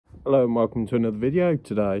Hello and welcome to another video.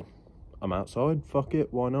 Today I'm outside, fuck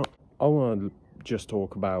it, why not? I want to just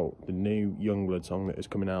talk about the new Yungblud song that is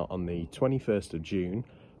coming out on the 21st of June,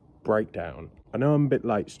 Breakdown. I know I'm a bit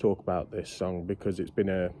late to talk about this song because it's been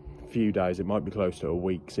a few days, it might be close to a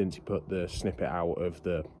week since he put the snippet out of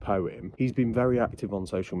the poem. He's been very active on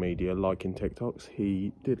social media, liking TikToks.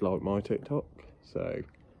 He did like my TikTok, so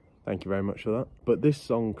thank you very much for that. But this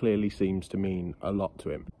song clearly seems to mean a lot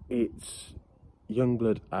to him. It's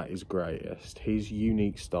Yungblud at his greatest. His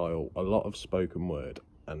unique style, a lot of spoken word,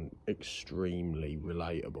 and extremely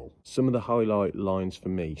relatable. Some of the highlight lines for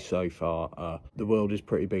me so far are, "The world is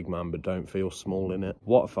pretty big, man, but don't feel small in it."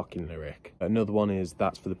 What a fucking lyric. Another one is,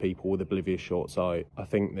 "That's for the people with oblivious short sight." I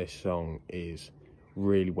think this song is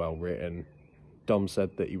really well written. Dom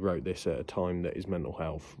said that he wrote this at a time that his mental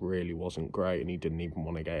health really wasn't great and he didn't even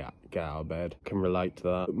want to get out of bed. Can relate to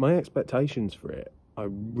that. But my expectations for it, I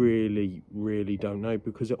really don't know,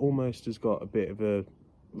 because it almost has got a bit of a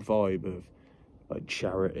vibe of like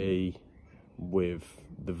Charity with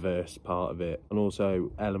the verse part of it, and also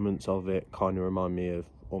elements of it kind of remind me of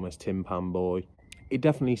almost Tim Pan Boy. It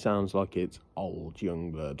definitely sounds like it's old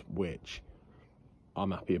Yungblud, which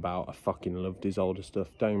I'm happy about. I fucking loved his older stuff,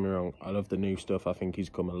 don't get me wrong, I love the new stuff. I think he's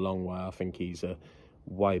come a long way. I think he's a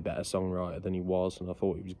way better songwriter than he was, and I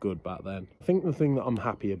thought he was good back then. I think the thing that I'm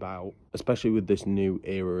happy about, especially with this new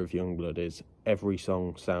era of Yungblud, is every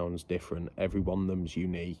song sounds different. Every one of them's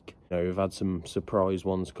unique. You know, we've had some surprise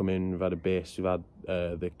ones come in. We've had Abyss, we've had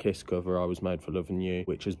the Kiss cover, "I Was Made for Loving You,"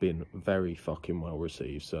 which has been very fucking well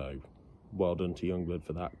received, so well done to Yungblud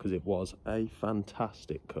for that, because it was a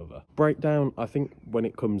fantastic cover. Breakdown, I think when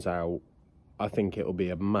it comes out, I think it'll be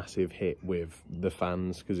a massive hit with the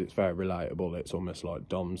fans, because it's very relatable. It's almost like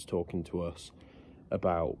Dom's talking to us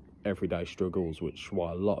about everyday struggles, which is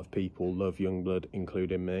why a lot of people love Yungblud,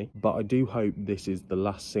 including me. But I do hope this is the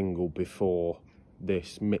last single before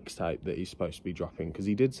this mixtape that he's supposed to be dropping, because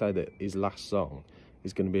he did say that his last song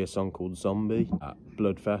is going to be a song called Zombie at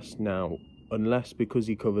Bloodfest. Now, unless, because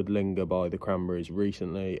he covered Linger by the Cranberries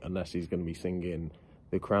recently, unless he's going to be singing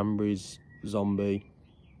the Cranberries Zombie,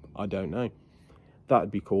 I don't know.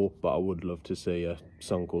 That'd be cool, but I would love to see a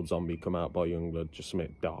song called Zombie come out by Yungblud, just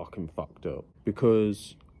something dark and fucked up.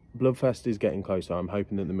 Because Bloodfest is getting closer, I'm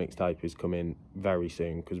hoping that the mixtape is coming very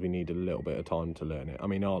soon, because we need a little bit of time to learn it. I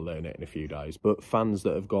mean, I'll learn it in a few days, but fans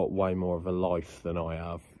that have got way more of a life than I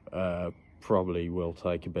have probably will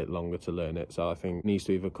take a bit longer to learn it. So I think it needs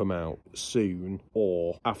to either come out soon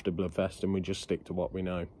or after Bloodfest, and we just stick to what we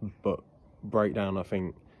know. But Breakdown, I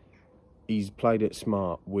think he's played it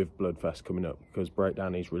smart with Bloodfest coming up, because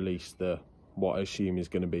Breakdown, he's released the, what I assume is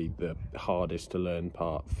going to be the hardest to learn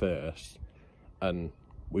part first, and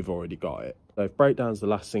we've already got it. So if Breakdown's the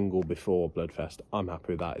last single before Bloodfest, I'm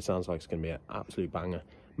happy with that. It sounds like it's going to be an absolute banger.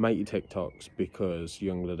 Make your TikToks, because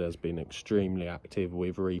Yungblud has been extremely active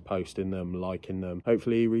with reposting them, liking them.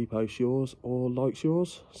 Hopefully he reposts yours or likes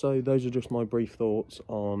yours. So those are just my brief thoughts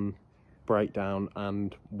on Breakdown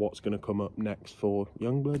and what's going to come up next for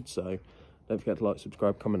Yungblud. So don't forget to like,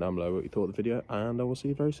 subscribe, comment down below what you thought of the video, and I will see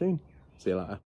you very soon. See you later.